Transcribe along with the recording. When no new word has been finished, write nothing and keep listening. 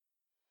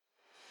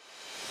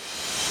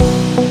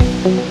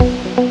Welcome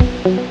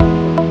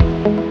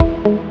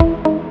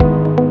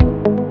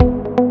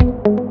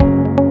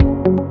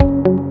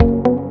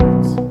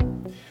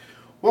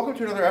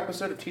to another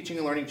episode of Teaching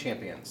and Learning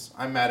Champions.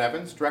 I'm Matt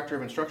Evans, Director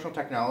of Instructional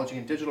Technology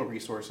and Digital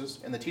Resources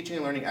in the Teaching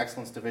and Learning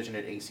Excellence Division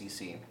at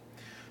ACC.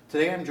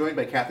 Today I'm joined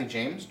by Kathy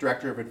James,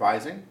 Director of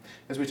Advising,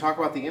 as we talk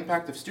about the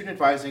impact of student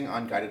advising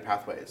on guided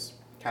pathways.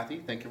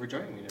 Kathy, thank you for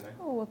joining me today.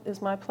 Oh,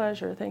 it's my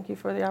pleasure. Thank you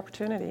for the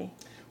opportunity.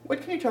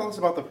 What can you tell us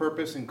about the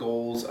purpose and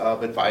goals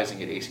of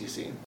advising at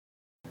ACC?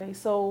 Okay,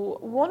 so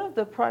one of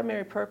the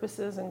primary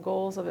purposes and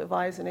goals of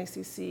advising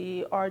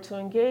ACC are to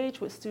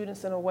engage with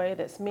students in a way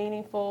that's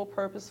meaningful,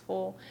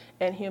 purposeful,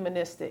 and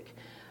humanistic.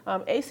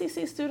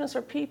 ACC students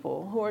are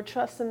people who are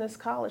trusting this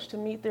college to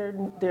meet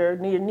their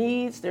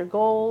needs, their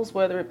goals,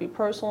 whether it be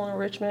personal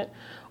enrichment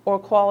or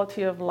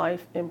quality of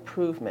life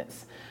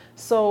improvements.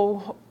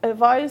 So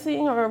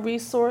advising are a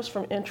resource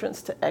from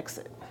entrance to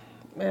exit,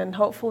 and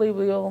hopefully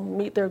we'll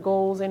meet their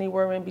goals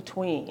anywhere in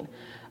between.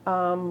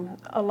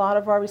 A lot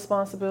of our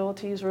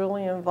responsibilities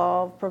really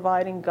involve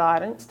providing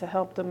guidance to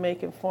help them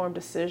make informed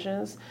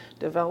decisions,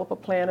 develop a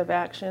plan of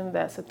action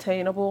that's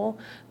attainable.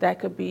 That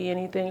could be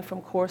anything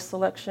from course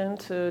selection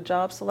to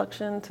job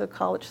selection to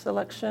college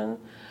selection,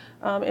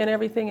 and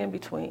everything in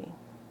between.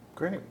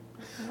 Great.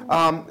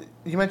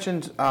 You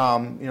mentioned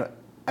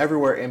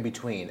everywhere in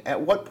between. At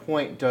what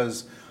point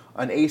does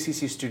an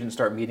ACC student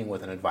start meeting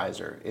with an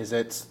advisor? Is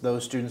it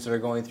those students that are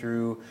going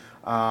through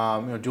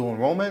dual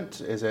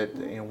enrollment? Is it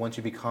once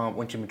you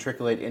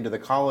matriculate into the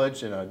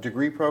college in a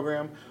degree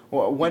program?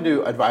 When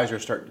do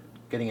advisors start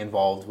getting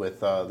involved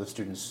with the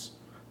students'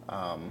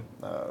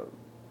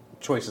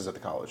 choices at the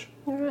college?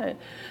 All right.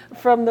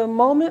 From the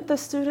moment the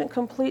student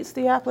completes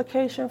the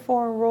application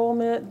for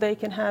enrollment, they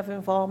can have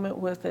involvement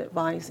with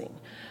advising.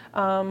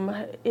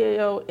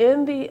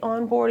 In the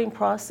onboarding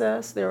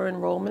process, there are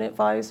enrollment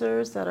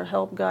advisors that are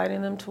help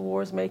guiding them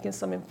towards making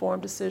some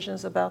informed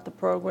decisions about the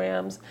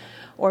programs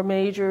or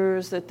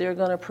majors that they're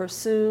going to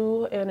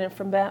pursue. And then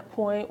from that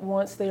point,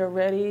 once they are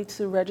ready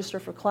to register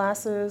for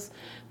classes,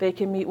 they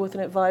can meet with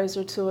an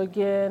advisor to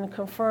again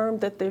confirm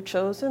that they've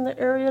chosen the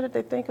area that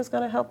they think is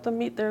going to help them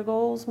meet their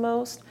goals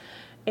most.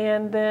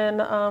 And then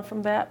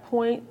from that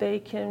point, they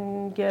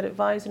can get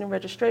advising and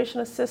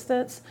registration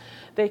assistance.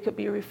 They could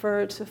be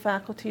referred to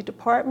faculty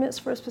departments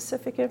for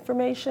specific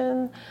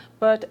information.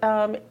 But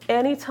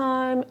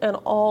anytime and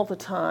all the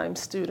time,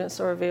 students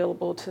are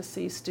available to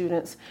see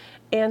students.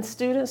 And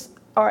students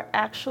are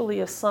actually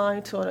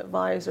assigned to an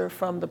advisor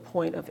from the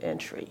point of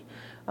entry.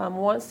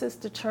 Once it's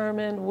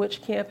determined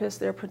which campus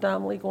they're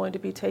predominantly going to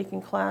be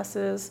taking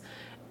classes,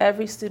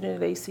 every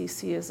student at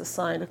ACC is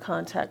assigned a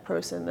contact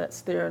person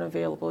that's there and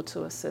available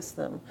to assist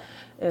them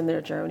in their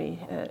journey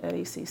at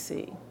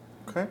ACC.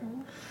 Okay.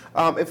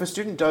 If a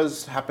student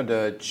does happen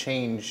to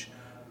change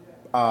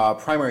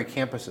primary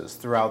campuses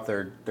throughout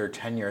their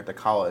tenure at the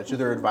college, do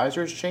their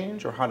advisors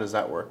change, or how does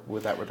that work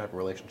with that type of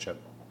relationship?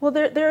 Well,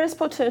 there is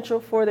potential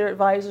for their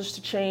advisors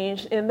to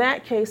change. In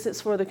that case, it's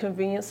for the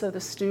convenience of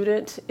the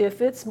student. If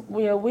it's,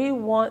 we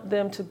want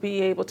them to be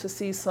able to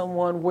see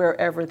someone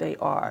wherever they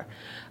are.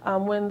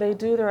 When they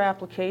do their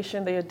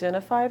application, they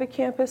identify the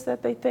campus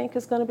that they think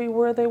is going to be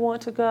where they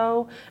want to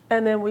go.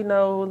 And then we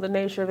know the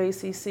nature of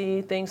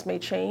ACC, things may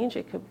change.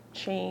 It could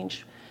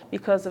change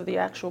because of the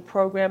actual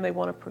program they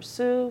want to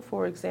pursue.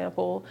 For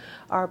example,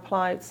 our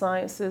applied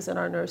sciences and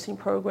our nursing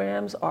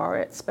programs are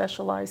at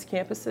specialized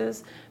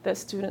campuses that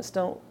students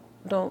don't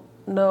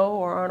know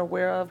or aren't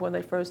aware of when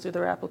they first do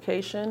their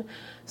application.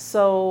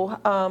 So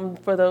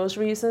for those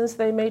reasons,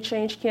 they may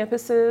change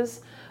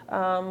campuses.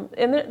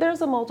 And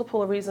there's a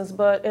multiple of reasons,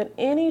 but at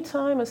any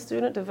time a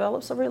student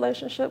develops a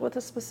relationship with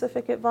a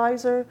specific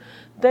advisor,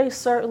 they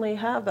certainly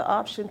have the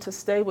option to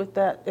stay with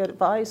that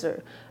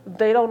advisor.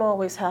 They don't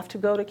always have to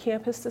go to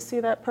campus to see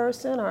that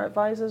person. Our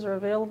advisors are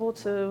available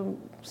to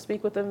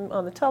speak with them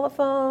on the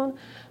telephone.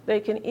 They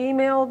can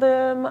email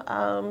them.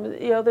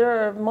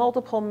 There are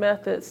multiple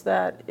methods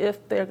that,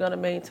 if they're going to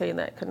maintain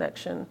that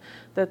connection,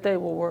 that they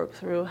will work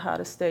through how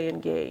to stay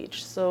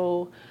engaged.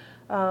 So.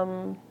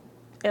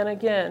 And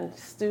again,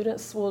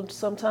 students will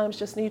sometimes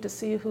just need to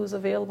see who's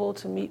available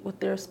to meet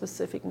what their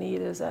specific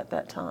need is at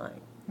that time.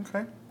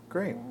 Okay,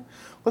 great.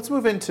 Let's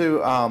move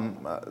into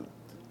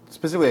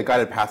specifically a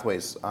guided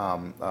pathways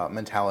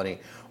mentality.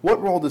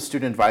 What role does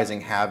student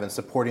advising have in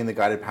supporting the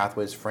guided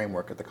pathways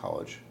framework at the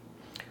college?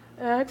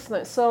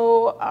 Excellent.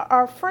 So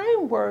our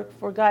framework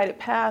for guided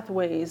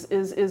pathways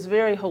is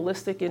very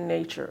holistic in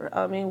nature.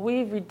 I mean,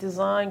 we've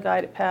designed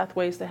guided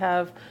pathways to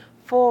have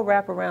full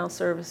wraparound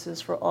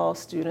services for all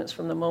students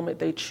from the moment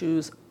they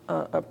choose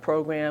a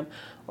program,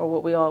 or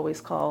what we always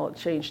call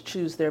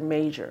choose their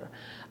major.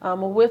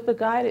 With the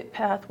Guided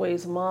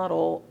Pathways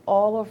model,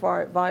 all of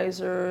our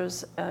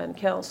advisors and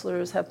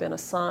counselors have been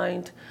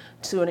assigned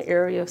to an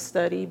area of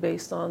study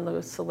based on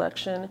the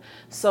selection,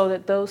 so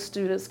that those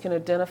students can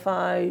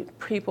identify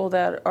people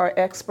that are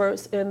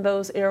experts in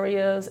those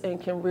areas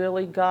and can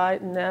really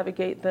guide and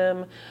navigate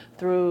them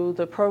through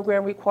the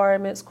program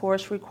requirements,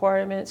 course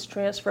requirements,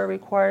 transfer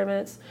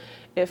requirements.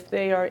 If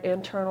they are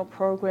internal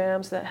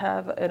programs that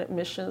have an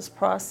admissions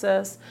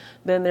process,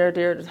 then they're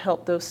there to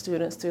help those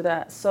students do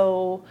that.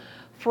 So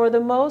for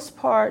the most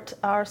part,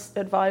 our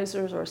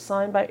advisors are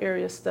assigned by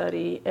area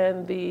study,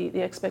 and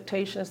the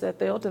expectation is that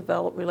they'll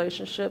develop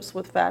relationships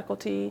with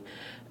faculty,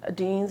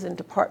 deans, and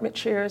department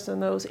chairs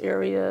in those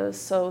areas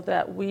so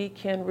that we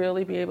can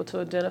really be able to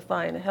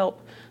identify and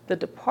help the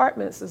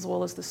departments as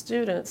well as the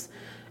students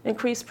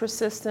increase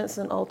persistence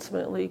and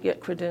ultimately get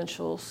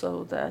credentials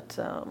so that,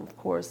 of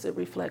course, it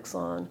reflects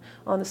on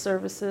the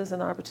services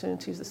and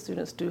opportunities the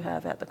students do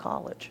have at the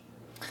college.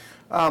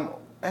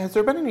 Has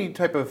there been any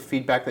type of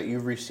feedback that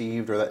you've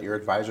received or that your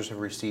advisors have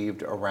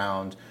received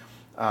around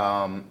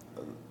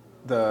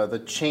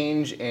the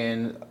change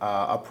in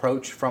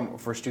approach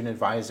for student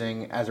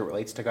advising as it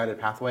relates to guided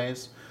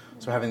pathways?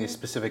 So having these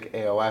specific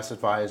AOS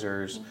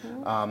advisors,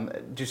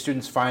 do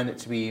students find it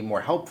to be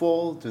more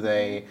helpful? Do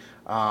they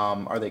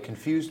are they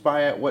confused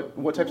by it?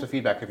 What types of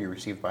feedback have you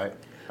received by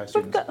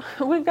students?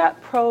 We've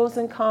got pros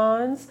and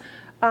cons.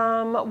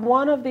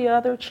 One of the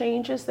other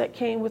changes that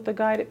came with the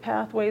guided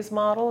pathways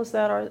model is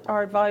that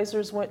our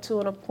advisors went to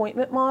an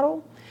appointment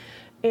model,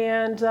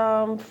 and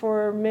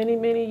for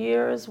many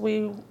years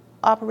we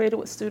operated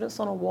with students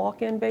on a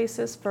walk-in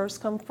basis,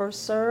 first come,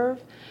 first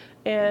serve,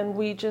 and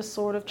we just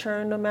sort of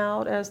churned them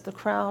out as the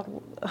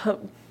crowd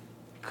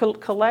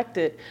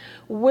collected.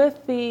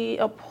 With the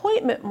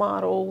appointment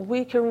model,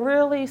 we can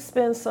really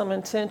spend some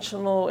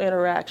intentional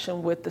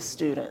interaction with the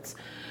students.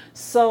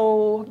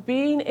 So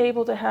being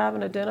able to have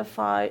an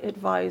identified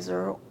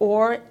advisor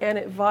or an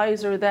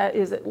advisor that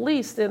is at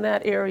least in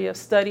that area of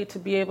study to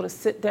be able to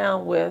sit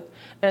down with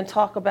and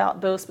talk about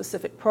those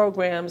specific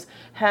programs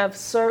have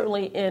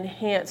certainly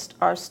enhanced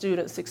our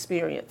students'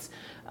 experience.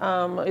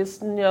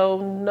 It's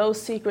no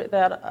secret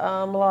that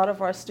a lot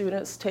of our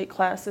students take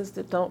classes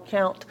that don't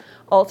count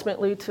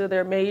ultimately to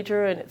their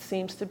major, and it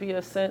seems to be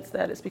a sense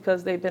that it's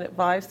because they've been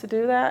advised to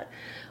do that.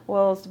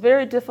 Well, it's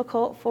very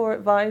difficult for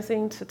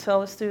advising to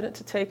tell a student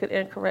to take an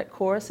incorrect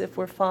course if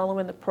we're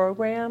following the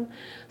program.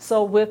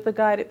 So with the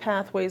Guided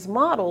Pathways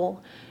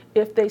model,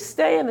 if they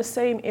stay in the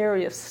same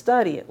area of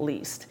study at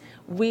least,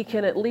 we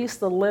can at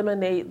least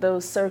eliminate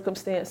those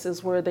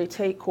circumstances where they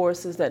take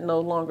courses that no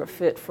longer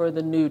fit for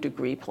the new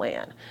degree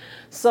plan.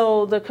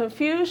 So the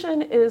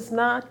confusion is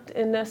not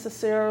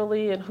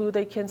necessarily in who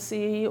they can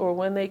see or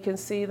when they can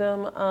see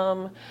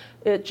them.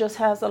 It just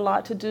has a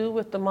lot to do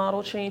with the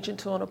model changing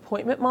to an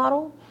appointment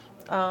model.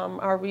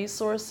 Our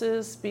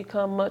resources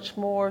become much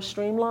more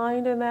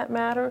streamlined in that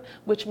matter,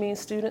 which means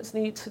students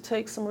need to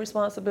take some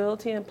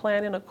responsibility in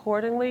planning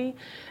accordingly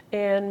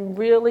and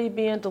really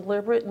being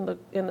deliberate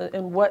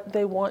in what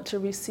they want to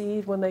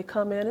receive when they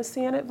come in and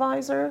see an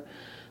advisor.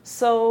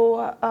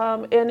 So,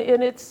 and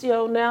it's,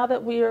 now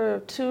that we are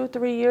 2 or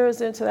 3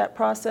 years into that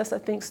process, I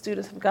think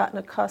students have gotten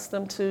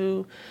accustomed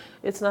to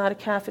it's not a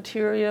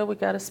cafeteria. We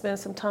got to spend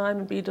some time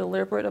and be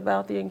deliberate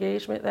about the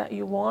engagement that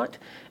you want.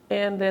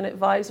 And then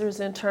advisors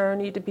in turn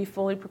need to be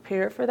fully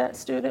prepared for that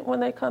student when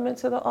they come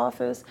into the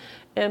office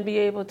and be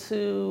able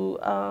to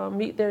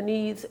meet their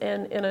needs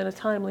and in a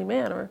timely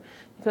manner,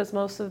 because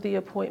most of the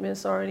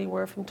appointments are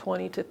anywhere from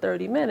 20 to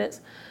 30 minutes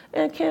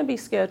and can be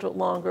scheduled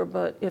longer,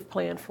 but if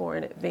planned for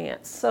in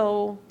advance.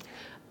 So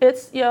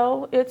it's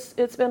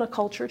been a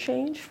culture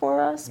change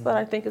for us, but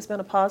I think it's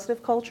been a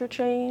positive culture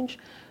change.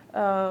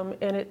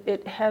 And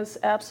it has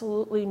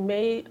absolutely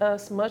made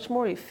us much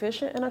more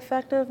efficient and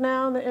effective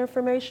now in the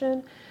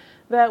information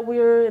that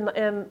we're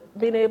and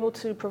being able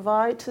to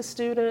provide to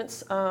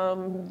students,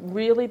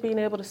 really being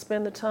able to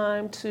spend the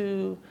time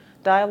to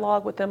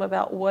dialogue with them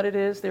about what it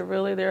is they're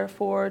really there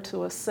for,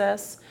 to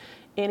assess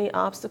any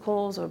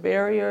obstacles or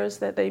barriers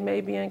that they may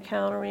be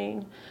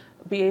encountering,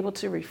 be able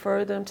to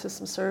refer them to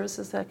some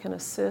services that can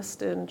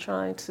assist in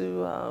trying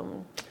to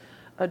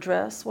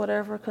address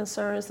whatever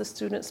concerns the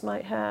students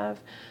might have.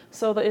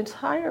 So the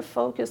entire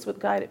focus with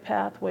Guided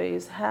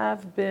Pathways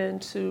have been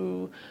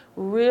to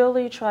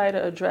really try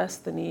to address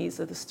the needs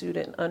of the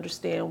student and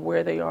understand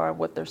where they are and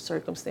what their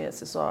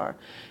circumstances are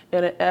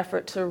in an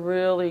effort to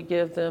really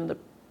give them the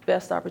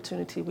best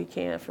opportunity we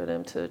can for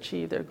them to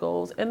achieve their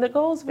goals. And the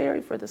goals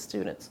vary for the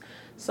students.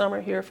 Some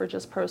are here for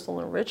just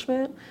personal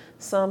enrichment,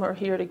 some are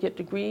here to get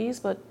degrees,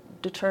 but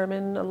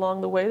determine along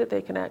the way that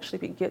they can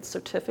actually get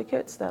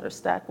certificates that are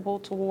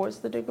stackable towards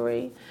the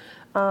degree.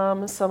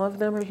 Some of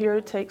them are here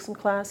to take some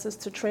classes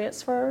to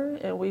transfer,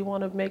 and we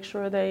want to make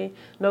sure they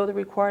know the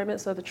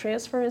requirements of the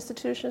transfer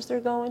institutions they're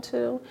going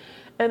to.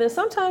 And then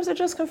sometimes they're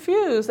just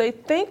confused. They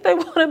think they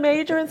want to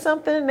major in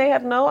something and they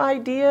have no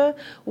idea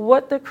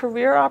what the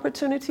career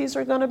opportunities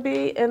are going to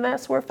be, and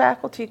that's where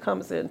faculty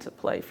comes into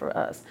play for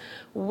us.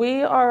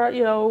 We are,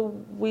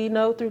 we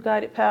know through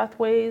Guided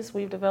Pathways,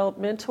 we've developed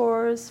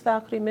mentors,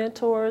 faculty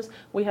mentors.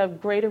 We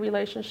have greater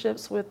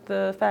relationships with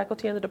the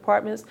faculty and the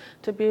departments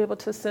to be able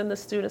to send the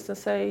students and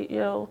say,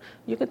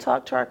 you can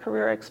talk to our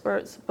career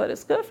experts, but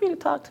it's good for you to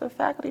talk to a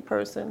faculty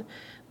person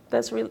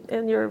that's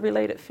in your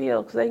related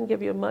field, because they can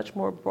give you a much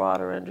more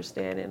broader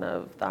understanding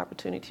of the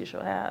opportunities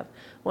you'll have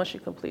once you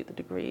complete the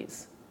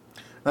degrees.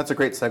 That's a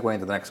great segue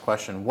into the next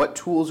question. What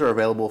tools are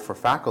available for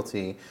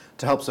faculty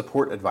to help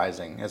support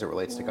advising as it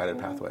relates to Guided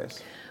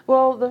Pathways?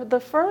 Well, the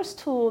first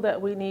tool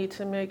that we need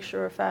to make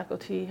sure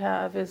faculty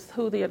have is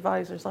who the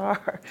advisors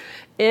are,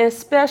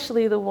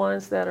 especially the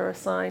ones that are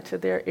assigned to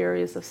their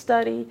areas of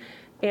study.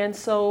 And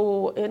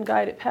so in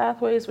Guided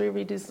Pathways, we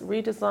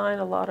redesign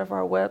a lot of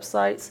our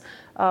websites.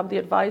 The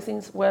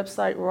advising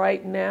website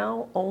right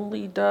now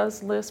only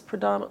does list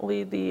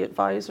predominantly the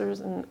advisors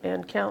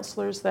and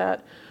counselors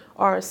that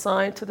are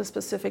assigned to the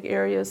specific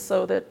areas,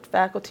 so that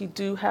faculty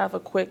do have a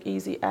quick,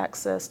 easy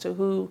access to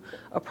who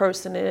a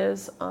person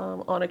is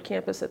on a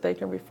campus that they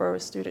can refer a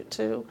student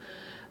to.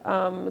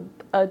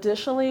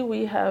 Additionally,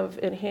 we have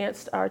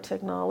enhanced our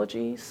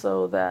technology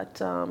so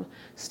that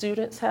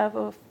students have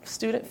a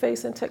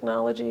student-facing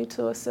technology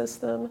to assist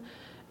them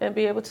and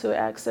be able to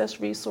access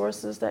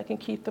resources that can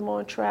keep them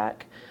on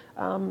track.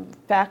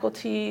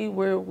 Faculty,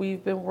 where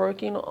we've been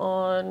working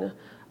on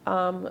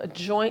a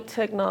joint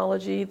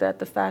technology that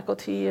the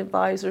faculty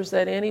advisors,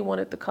 that anyone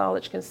at the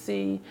college can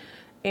see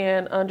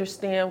and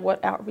understand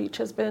what outreach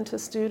has been to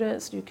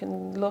students. You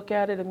can look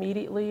at it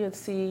immediately and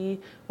see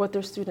what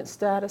their student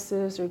status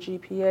is, their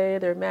GPA,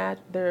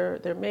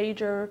 their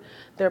major,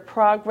 their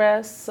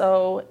progress.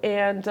 So,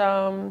 and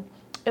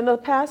in the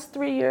past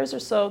 3 years or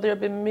so, there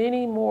have been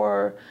many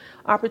more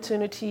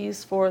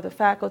opportunities for the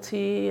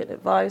faculty and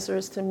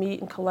advisors to meet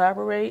and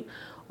collaborate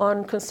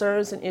on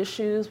concerns and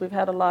issues. We've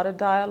had a lot of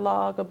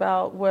dialogue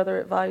about whether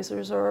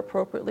advisors are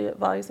appropriately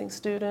advising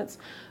students,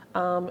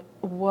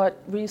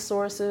 what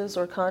resources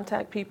or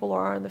contact people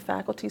are on the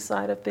faculty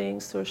side of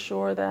things to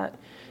assure that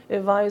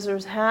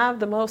advisors have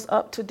the most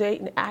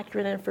up-to-date and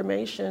accurate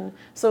information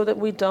so that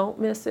we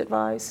don't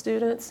misadvise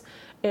students.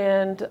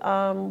 And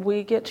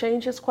we get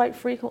changes quite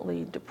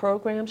frequently. The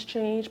programs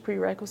change,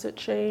 prerequisite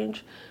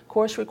change,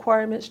 course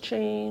requirements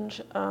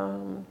change.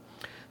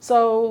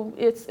 So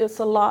it's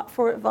a lot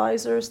for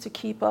advisors to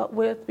keep up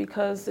with,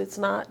 because it's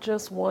not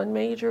just one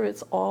major,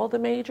 it's all the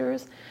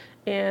majors.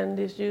 And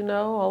as you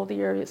know, all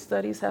the area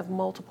studies have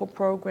multiple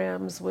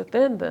programs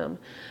within them.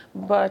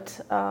 But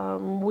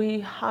we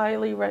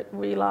highly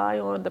rely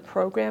on the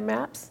program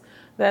maps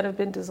that have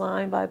been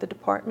designed by the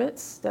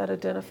departments that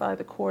identify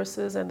the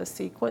courses and the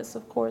sequence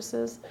of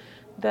courses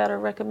that are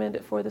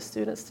recommended for the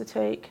students to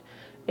take.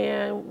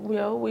 And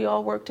we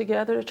all work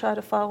together to try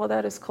to follow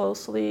that as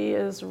closely,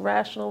 as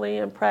rationally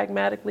and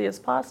pragmatically as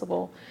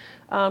possible,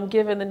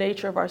 given the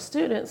nature of our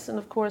students. And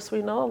of course,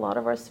 we know a lot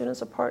of our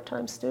students are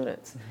part-time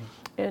students. Mm-hmm.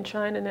 And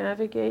trying to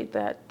navigate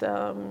that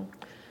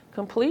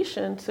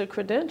completion to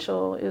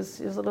credential is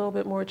a little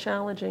bit more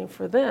challenging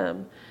for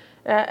them,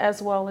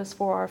 as well as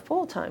for our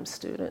full-time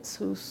students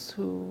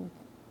who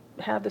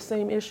have the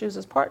same issues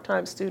as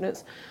part-time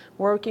students,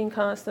 working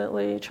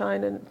constantly,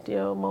 trying to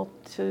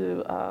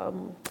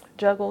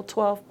juggle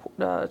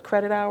 12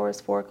 credit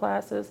hours, 4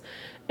 classes,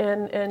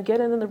 and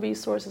getting them the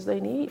resources they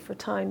need for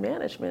time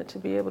management to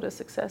be able to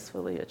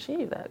successfully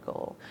achieve that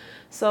goal.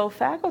 So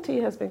faculty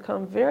has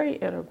become very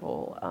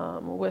integral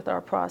with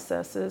our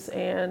processes,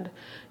 and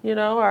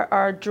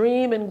our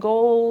dream and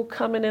goal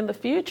coming in the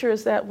future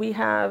is that we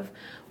have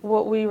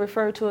what we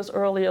refer to as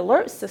early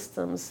alert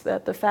systems,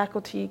 that the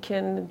faculty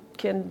can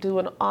do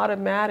an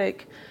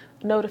automatic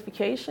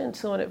notification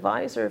to an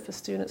advisor if a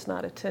student's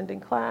not attending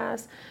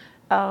class,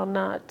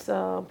 not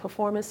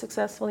performing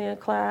successfully in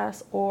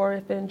class, or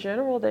if in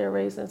general they're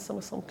raising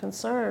some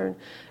concern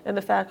and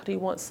the faculty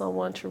wants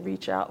someone to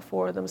reach out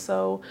for them.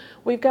 So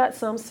we've got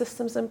some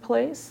systems in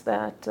place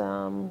that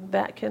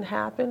can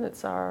happen.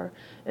 It's our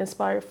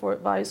Inspire for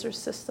Advisors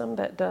system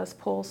that does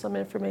pull some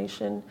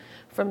information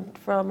from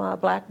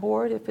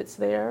Blackboard if it's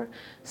there.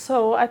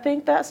 So I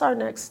think that's our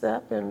next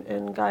step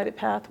in Guided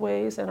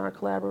Pathways, and our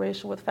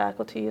collaboration with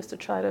faculty is to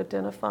try to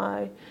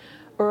identify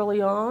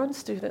early on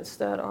students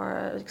that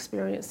are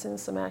experiencing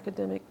some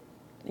academic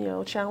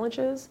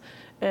challenges,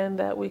 and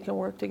that we can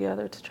work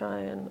together to try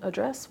and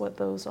address what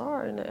those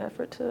are in an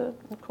effort to,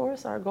 of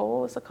course, our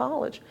goal as a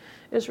college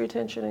is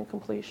retention and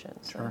completion.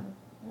 Sure.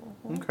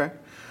 Mm-hmm. Okay.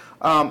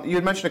 You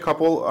had mentioned a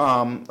couple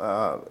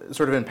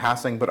sort of in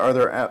passing, but are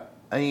there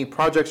any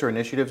projects or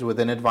initiatives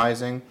within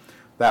advising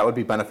that would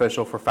be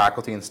beneficial for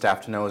faculty and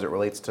staff to know as it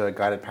relates to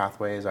Guided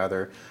Pathways,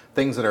 either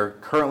things that are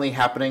currently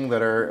happening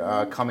that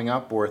are coming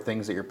up, or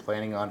things that you're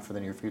planning on for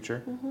the near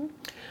future? Mm-hmm.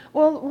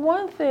 Well,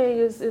 one thing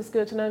is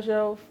good to know,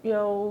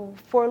 Joe.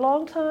 For a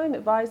long time,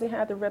 advising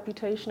had the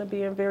reputation of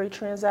being very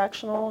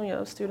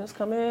transactional. Students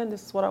come in,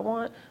 this is what I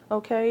want,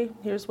 okay,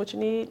 here's what you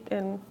need,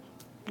 and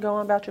go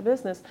on about your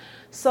business.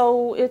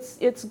 So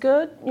it's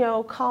good,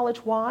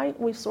 college-wide,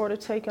 we've sort of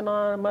taken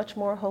on a much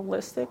more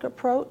holistic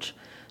approach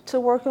to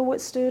working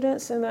with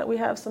students, and that we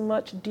have some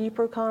much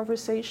deeper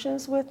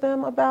conversations with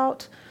them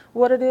about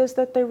what it is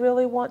that they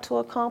really want to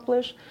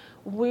accomplish.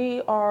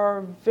 We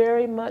are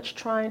very much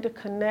trying to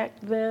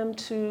connect them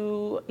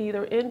to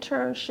either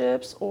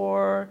internships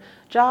or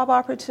job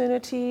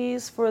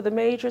opportunities for the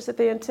majors that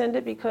they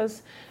intended,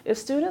 because if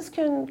students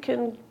can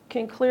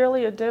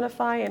clearly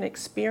identify and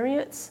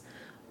experience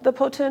the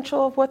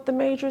potential of what the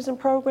majors and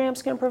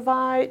programs can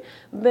provide,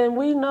 then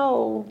we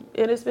know,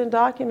 it has been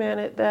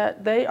documented,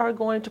 that they are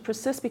going to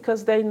persist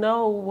because they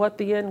know what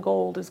the end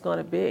goal is going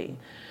to be.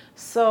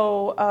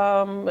 So,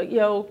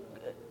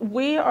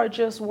 we are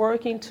just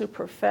working to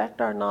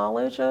perfect our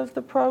knowledge of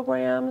the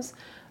programs,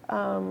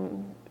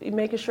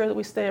 making sure that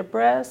we stay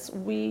abreast.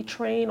 We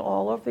train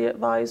all of the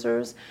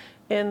advisors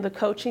in the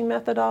coaching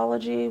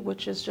methodology,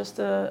 which is just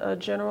a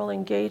general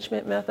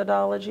engagement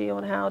methodology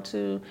on how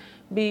to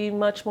be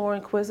much more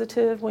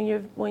inquisitive when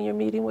you're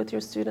meeting with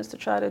your students to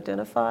try to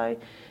identify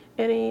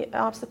any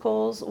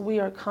obstacles. We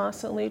are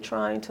constantly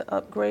trying to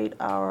upgrade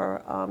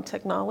our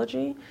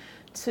technology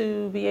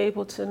to be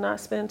able to not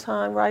spend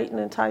time writing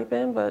and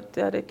typing, but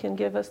that it can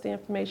give us the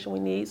information we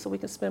need so we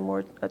can spend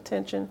more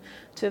attention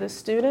to the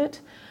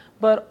student.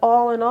 But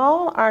all in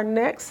all, our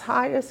next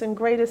highest and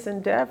greatest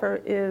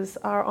endeavor is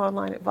our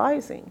online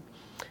advising.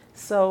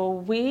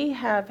 So we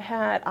have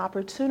had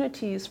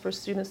opportunities for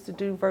students to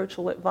do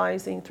virtual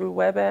advising through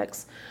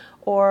WebEx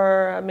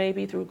or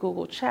maybe through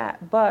Google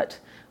Chat, but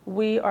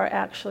we are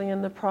actually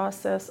in the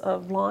process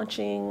of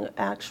launching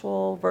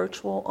actual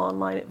virtual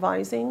online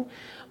advising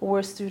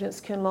where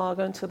students can log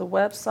onto the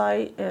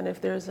website, and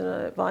if there's an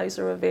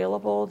advisor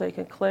available, they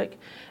can click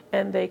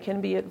and they can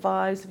be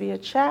advised via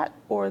chat,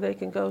 or they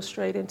can go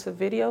straight into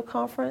video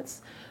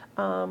conference.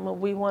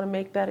 We want to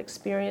make that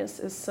experience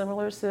as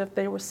similar as if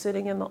they were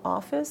sitting in the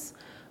office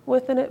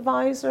with an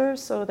advisor,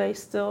 so they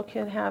still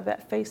can have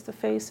that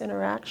face-to-face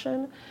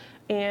interaction.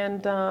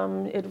 And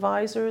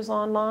advisors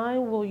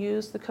online will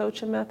use the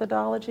coaching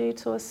methodology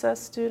to assess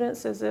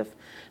students as if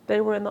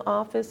they were in the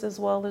office, as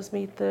well as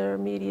meet their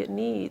immediate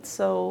needs.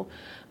 So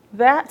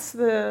that's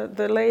the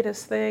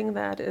latest thing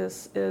that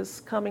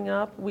is coming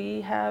up.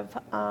 We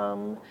have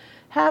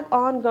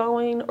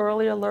ongoing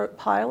early alert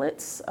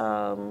pilots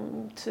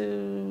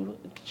to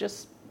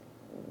just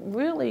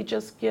really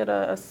just get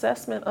an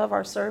assessment of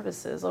our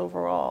services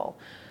overall.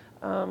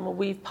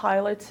 We've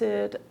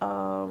piloted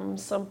some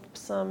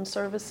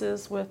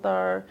services with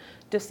our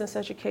distance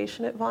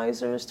education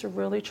advisors to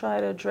really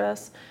try to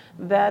address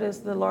that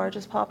is the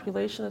largest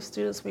population of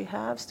students we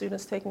have,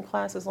 students taking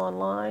classes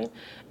online,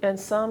 and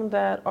some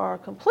that are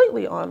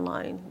completely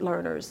online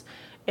learners.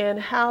 And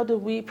how do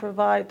we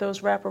provide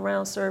those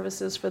wraparound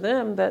services for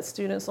them that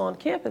students on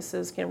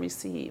campuses can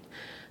receive?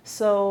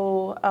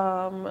 So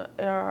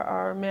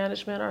our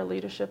management, our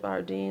leadership,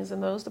 our deans,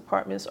 and those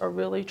departments are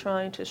really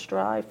trying to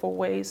strive for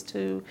ways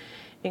to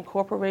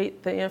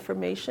incorporate the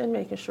information,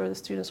 making sure the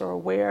students are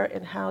aware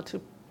and how to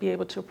be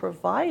able to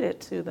provide it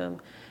to them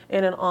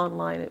in an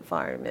online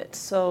environment.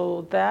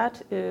 So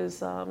that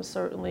is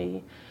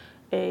certainly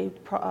a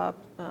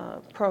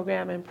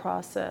program in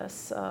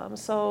process.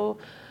 So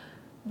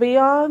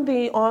beyond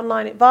the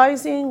online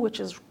advising, which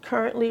is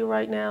currently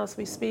right now as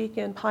we speak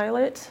in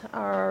pilot,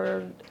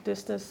 our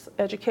distance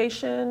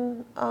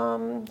education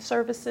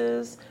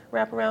services,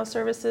 wraparound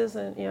services,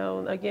 and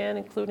again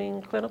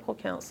including clinical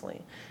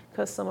counseling,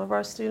 because some of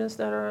our students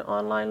that are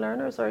online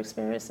learners are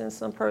experiencing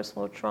some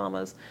personal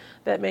traumas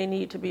that may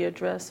need to be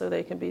addressed so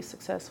they can be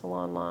successful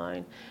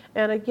online.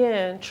 And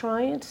again,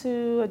 trying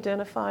to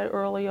identify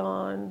early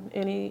on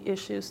any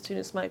issues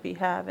students might be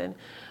having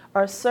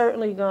are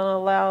certainly going to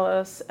allow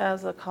us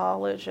as a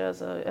college,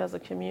 as a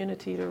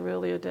community, to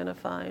really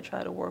identify and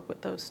try to work with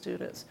those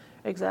students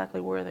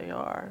exactly where they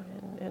are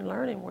and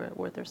learning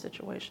where their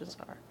situations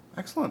are.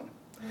 Excellent.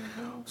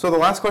 So the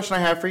last question I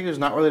have for you is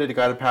not related to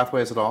Guided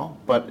Pathways at all,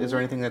 but is there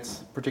anything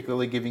that's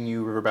particularly giving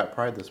you Riverbat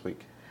pride this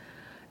week?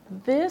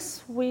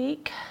 This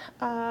week,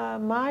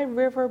 my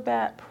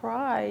Riverbat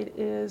pride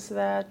is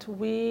that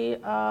we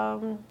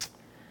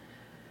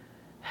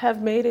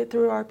have made it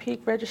through our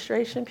peak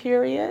registration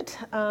period.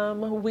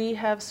 We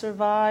have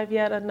survived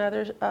yet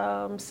another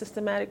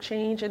systematic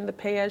change in the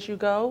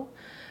pay-as-you-go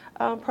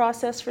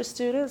process for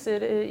students.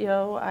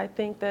 I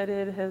think that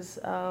it has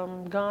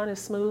gone as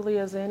smoothly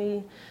as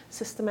any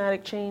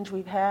systematic change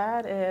we've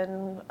had,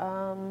 and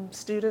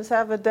students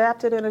have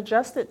adapted and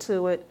adjusted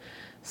to it.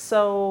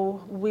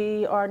 So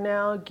we are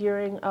now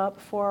gearing up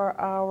for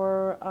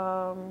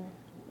our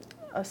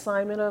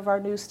assignment of our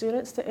new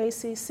students to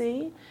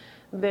ACC.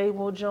 They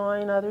will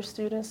join other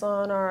students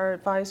on our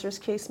advisors'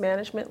 case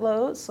management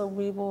load, so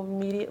we will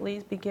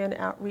immediately begin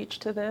outreach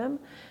to them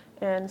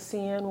and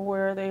seeing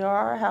where they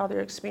are, how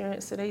their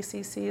experience at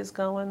ACC is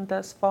going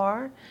thus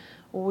far.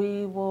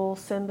 We will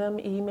send them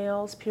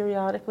emails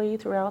periodically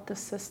throughout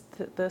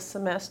the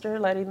semester,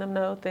 letting them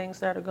know things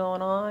that are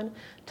going on,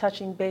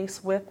 touching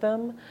base with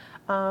them.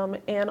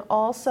 And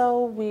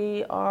also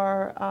we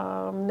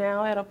are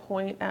now at a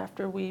point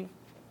after we've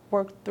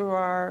worked through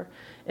our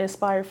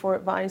Inspire for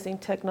Advising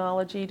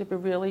technology to be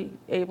really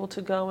able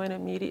to go in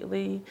and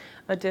immediately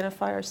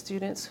identify our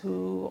students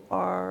who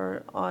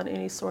are on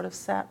any sort of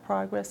SAP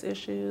progress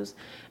issues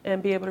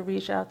and be able to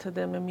reach out to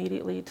them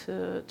immediately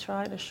to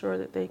try and assure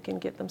that they can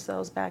get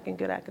themselves back in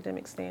good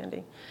academic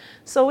standing.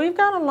 So we've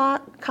got a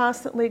lot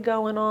constantly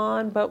going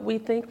on, but we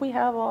think we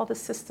have all the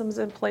systems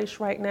in place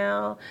right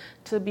now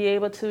to be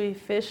able to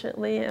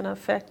efficiently and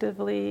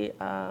effectively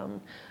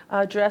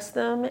address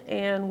them,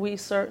 and we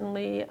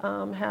certainly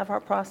have our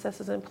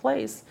processes in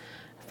place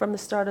from the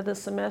start of the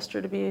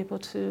semester to be able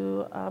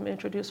to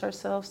introduce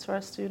ourselves to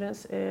our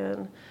students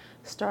and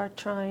start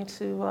trying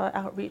to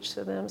outreach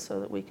to them so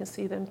that we can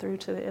see them through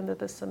to the end of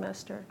the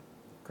semester.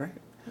 Great.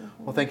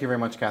 Well, thank you very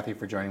much, Kathy,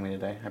 for joining me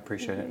today. I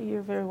appreciate it.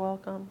 You're very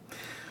welcome.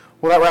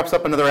 Well, that wraps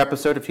up another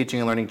episode of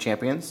Teaching and Learning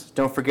Champions.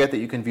 Don't forget that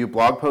you can view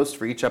blog posts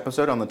for each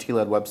episode on the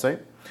TLED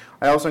website.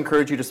 I also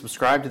encourage you to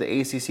subscribe to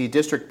the ACC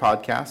District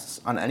podcasts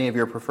on any of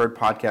your preferred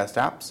podcast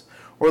apps,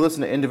 or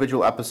listen to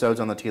individual episodes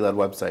on the TLED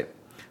website.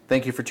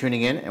 Thank you for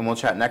tuning in, and we'll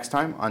chat next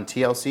time on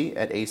TLC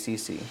at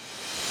ACC.